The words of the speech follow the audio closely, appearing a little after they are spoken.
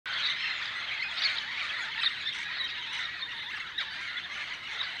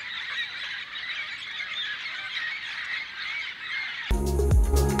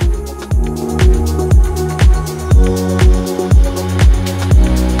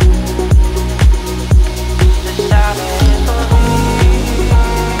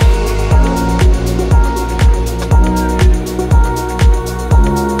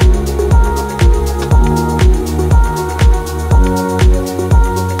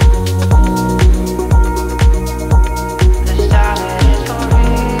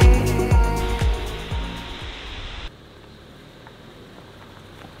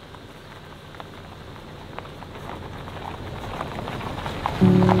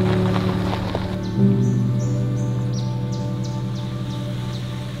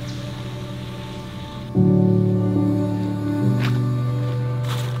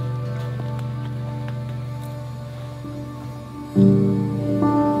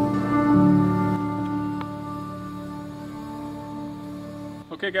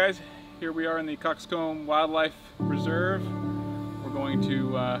Alright guys, here we are in the Cockscomb Wildlife Reserve. We're going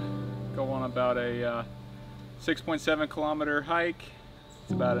to go on about a 6.7 kilometer hike.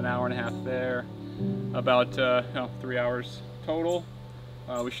 It's about an hour and a half there, about 3 hours total.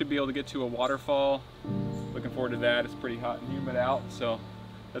 We should be able to get to a waterfall. Looking forward to that. It's pretty hot and humid out, so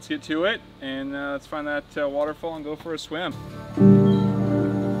let's get to it and let's find that waterfall and go for a swim.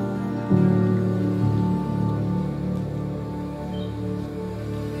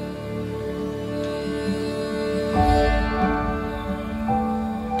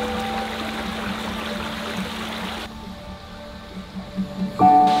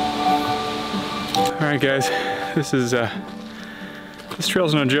 Alright guys, this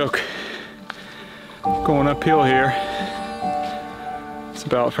trail's no joke. Going uphill here. It's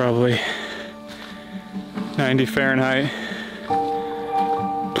about probably 90 Fahrenheit,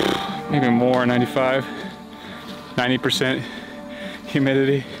 maybe more, 95, 90%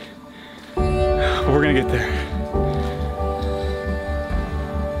 humidity. But we're gonna get there.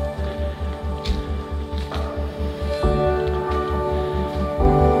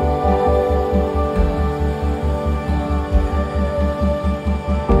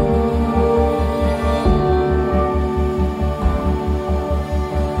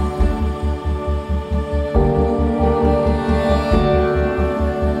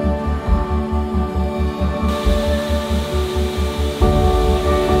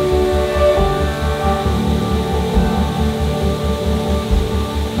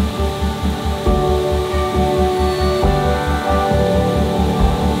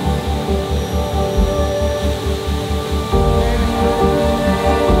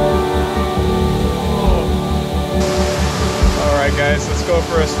 Guys, let's go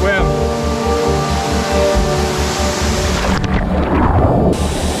for a swim.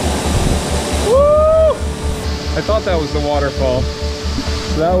 Woo! I thought that was the waterfall.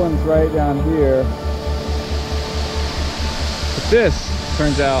 So that one's right down here. But this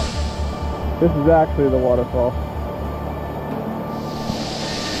turns out this is actually the waterfall.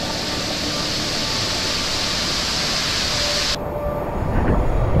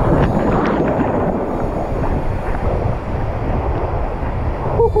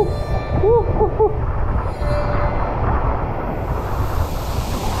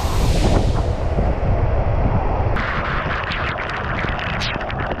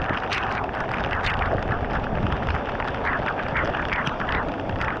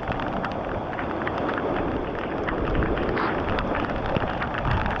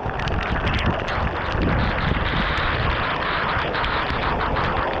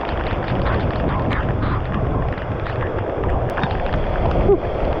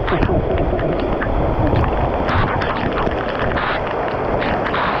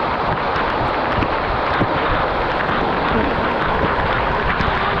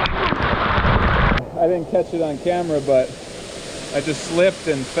 I didn't catch it on camera, but I just slipped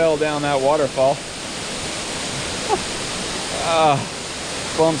and fell down that waterfall.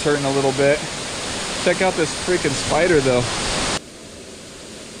 Bum's hurting a little bit. Check out this freaking spider though.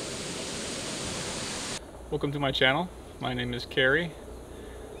 Welcome to my channel. My name is Carrie.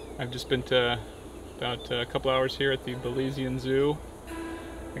 I've just been to about a couple hours here at the Belizean Zoo.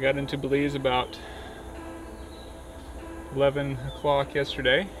 I got into Belize about 11 o'clock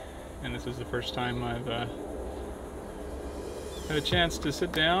yesterday. And this is the first time I've had a chance to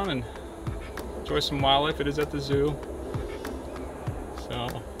sit down and enjoy some wildlife. It is at the zoo,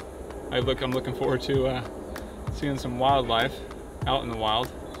 so I'm looking forward to seeing some wildlife out in the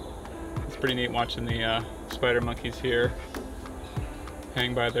wild. It's pretty neat watching the spider monkeys here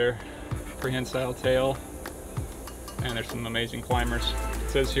hang by their prehensile tail, and there's some amazing climbers.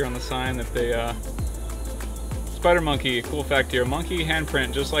 It says here on the sign that they spider monkey, cool fact here, monkey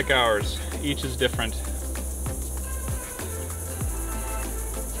handprint just like ours. Each is different.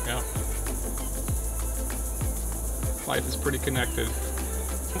 Yeah. Life is pretty connected.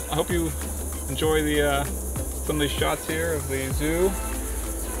 I hope you enjoy the some of these shots here of the zoo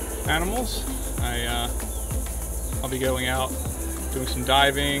animals. I'll be going out, doing some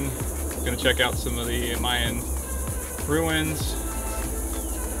diving, gonna check out some of the Mayan ruins,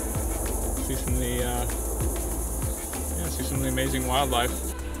 see some of the see some of the amazing wildlife.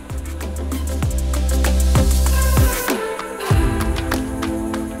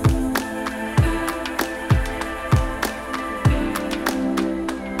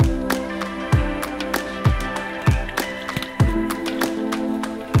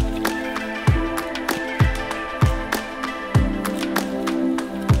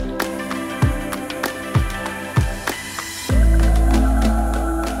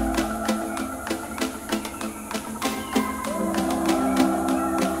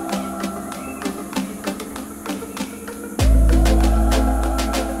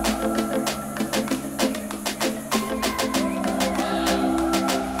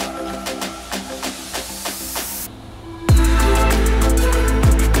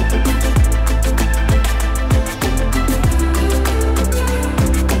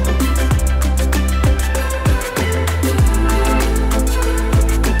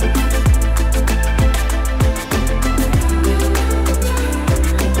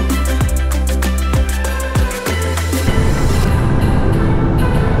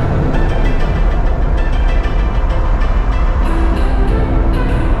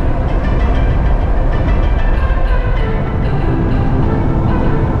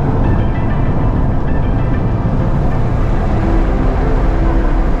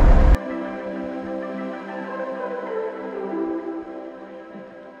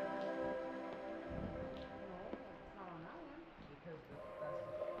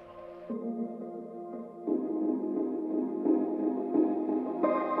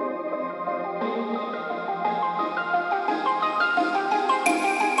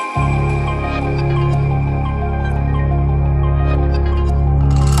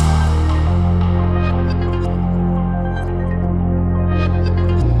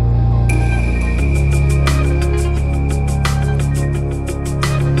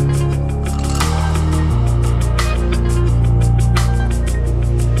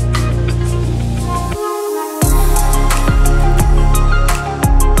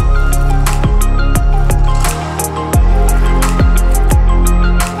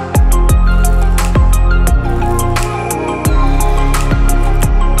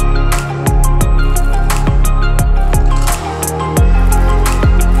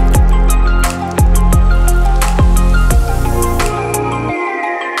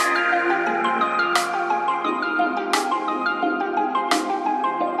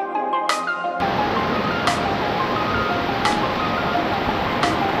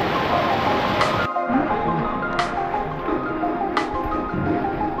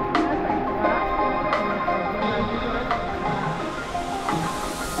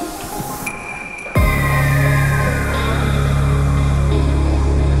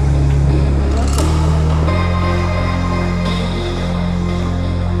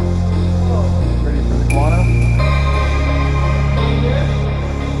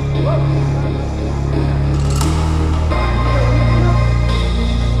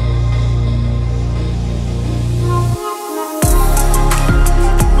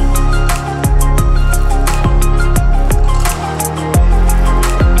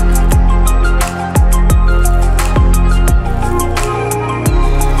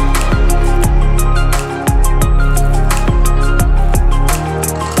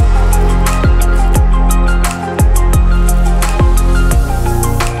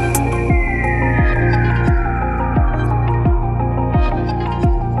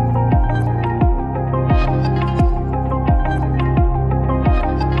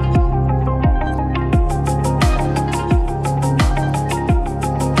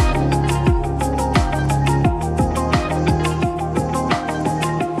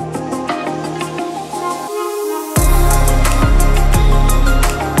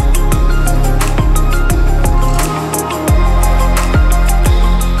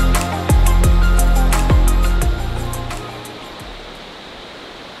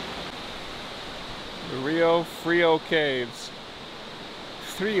 Caves.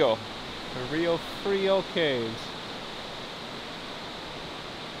 Frio. The Rio Frio Caves.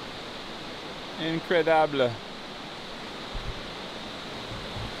 Incredible.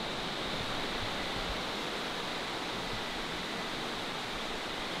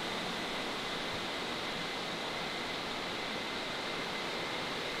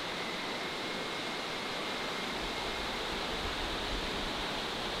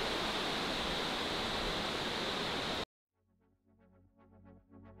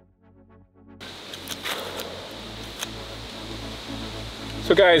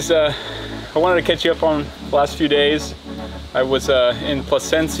 So guys, I wanted to catch you up on the last few days. I was in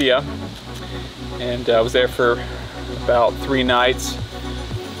Placencia, and I was there for about 3 nights.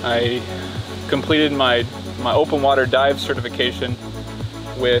 I completed my open water dive certification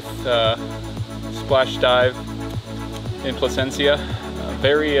with splash dive in Placencia.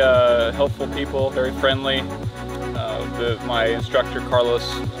 Very helpful people, very friendly. My instructor Carlos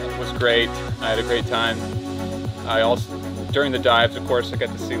was great. I had a great time. During the dives, of course, I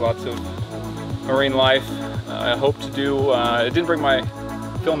got to see lots of marine life. I hope to do, I didn't bring my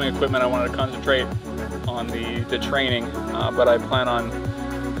filming equipment. I wanted to concentrate on the training, but I plan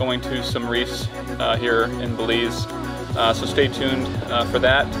on going to some reefs here in Belize. So stay tuned for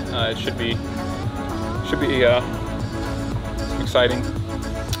that. It should be exciting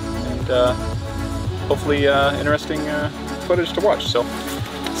and hopefully interesting footage to watch. So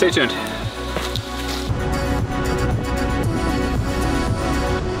stay tuned.